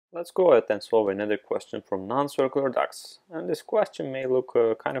Let's go ahead and solve another question from non-circular ducts. And this question may look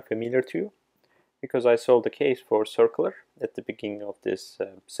kind of familiar to you because I solved the case for circular at the beginning of this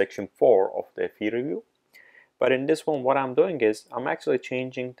section 4 of the FE review. But in this one, what I'm doing is I'm actually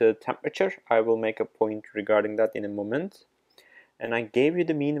changing the temperature. I will make a point regarding that in a moment. And I gave you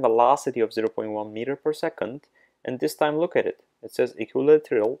the mean velocity of 0.1 meter per second. And this time look at it. It says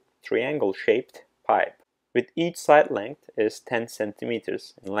equilateral triangle shaped pipe with each side length is 10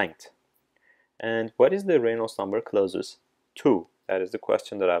 centimeters in length. And what is the Reynolds number closest to? That is the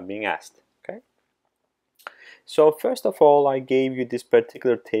question that I'm being asked. Okay. So first of all, I gave you this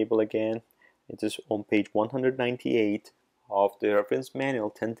particular table again. It is on page 198 of the reference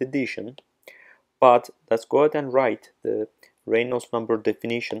manual 10th edition. But let's go ahead and write the Reynolds number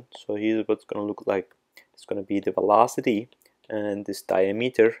definition. So here's what's going to look like. It's going to be the velocity and this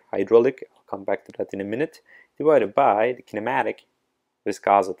diameter, hydraulic, I'll come back to that in a minute, divided by the kinematic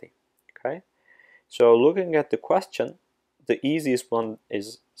viscosity. Okay, so looking at the question, the easiest one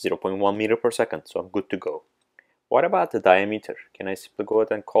is 0.1 meter per second, so I'm good to go. What about the diameter? Can I simply go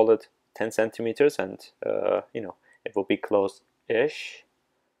ahead and call it 10 centimeters and it will be close-ish?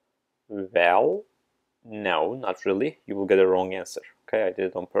 Well, no, not really. You will get a wrong answer. Okay, I did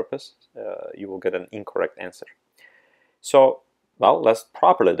it on purpose. You will get an incorrect answer. So, well, let's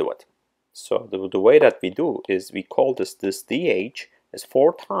properly do it. So the way that we do is we call this DH as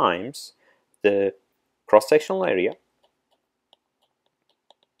 4 times the cross-sectional area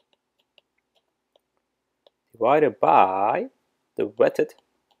divided by the wetted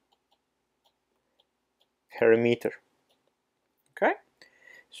perimeter. Okay,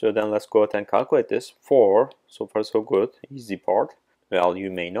 so then let's go ahead and calculate this. 4, so far so good, easy part. Well, you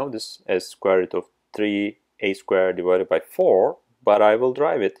may know this as square root of 3a squared divided by 4, but I will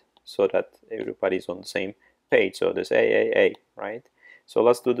drive it so that everybody's on the same page. So this a, right? So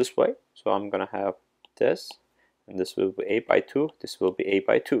let's do this way. So I'm gonna have this, and this will be a by 2, this will be a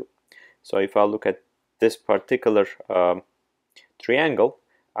by 2. So if I look at this particular triangle,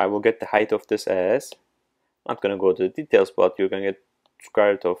 I will get the height of this as, I'm not gonna go to the details, but you're gonna get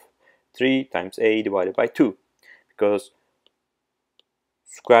square root of 3 times a divided by 2, because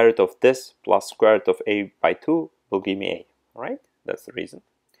square root of this plus square root of a by 2 will give me a, right? That's the reason.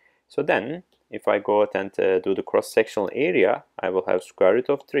 So then, if I go ahead and do the cross-sectional area, I will have square root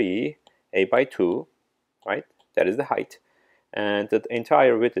of 3 a by 2, right? That is the height. And the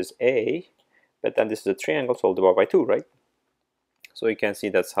entire width is a, but then this is a triangle, so I'll divide by 2, right? So you can see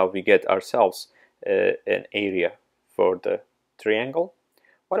that's how we get ourselves an area for the triangle.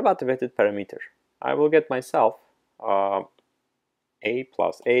 What about the wetted perimeter? I will get myself a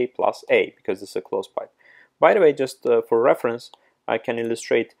plus a plus a, because this is a closed pipe. By the way, just for reference, I can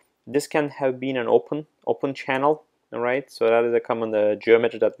illustrate this can have been an open channel, all right? So that is a common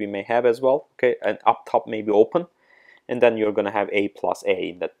geometry that we may have as well. Okay, and up top may be open, and then you're going to have a plus a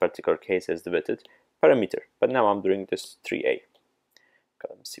in that particular case as the wetted perimeter. But now I'm doing this 3a. Okay,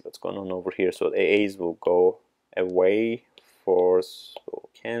 let me see what's going on over here. So the a's will go away, force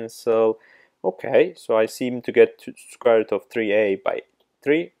will cancel. Okay, so I seem to get to square root of 3a by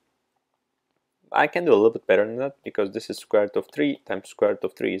 3. I can do a little bit better than that, because this is square root of 3 times square root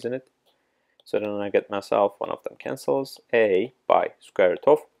of 3, isn't it? So then I get myself, one of them cancels, a by square root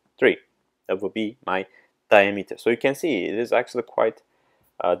of 3. That would be my diameter. So you can see it is actually quite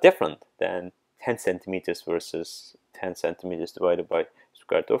different than 10 centimeters versus 10 centimeters divided by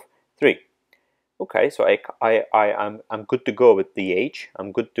square root of 3. Okay, so I'm good to go with DH.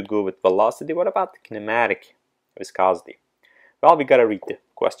 I'm good to go with velocity. What about the kinematic viscosity? Well, we gotta read the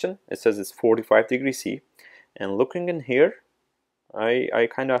question. It says it's 45 degrees C, and looking in here, I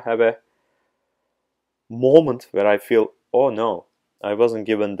kind of have a moment where I feel, oh no, I wasn't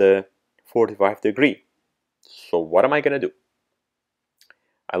given the 45 degree. So what am I gonna do?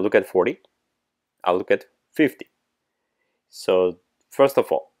 I look at 40, I look at 50. So first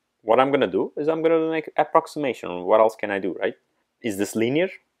of all, what I'm gonna do is I'm gonna make approximation. What else can I do, right? Is this linear?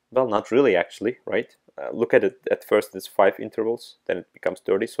 Well, not really actually, right? Look at it, at first it's 5 intervals, then it becomes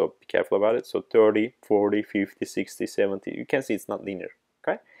 30, so be careful about it. So 30, 40, 50, 60, 70, you can see it's not linear,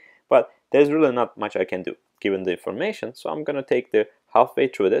 okay? But there's really not much I can do given the information, so I'm gonna take the halfway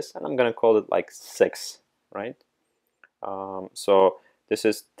through this and I'm gonna call it like 6, right? So this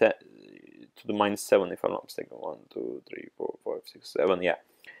is 10 to the minus 7 if I'm not mistaken. 1, 2, 3, 4, 5, 6, 7, yeah.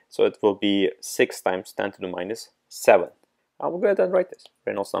 So it will be 6 times 10 to the minus 7. I will go ahead and write this.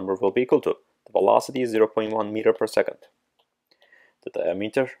 Reynolds number will be equal to, the velocity is 0.1 meter per second. The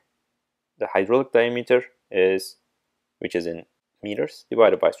diameter, the hydraulic diameter is, which is in meters,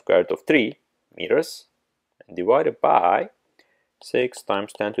 divided by square root of 3 meters, and divided by 6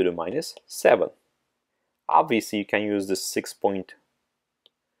 times 10 to the minus 7. Obviously, you can use this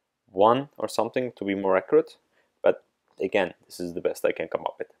 6.1 or something to be more accurate, but again, this is the best I can come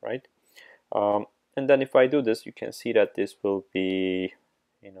up with, right? And then if I do this, you can see that this will be,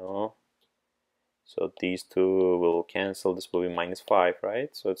 so these two will cancel. This will be minus 5,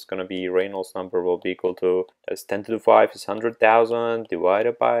 right? So it's going to be Reynolds number will be equal to, that's 10 to the 5 is 100,000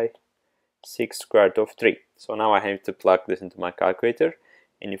 divided by 6 square root of 3. So now I have to plug this into my calculator,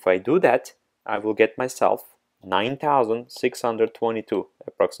 and if I do that, I will get myself 9,622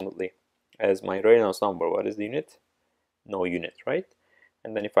 approximately as my Reynolds number. What is the unit? No unit, right?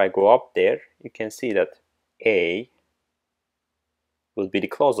 And then if I go up there, you can see that A will be the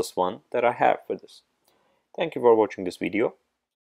closest one that I have for this. Thank you for watching this video.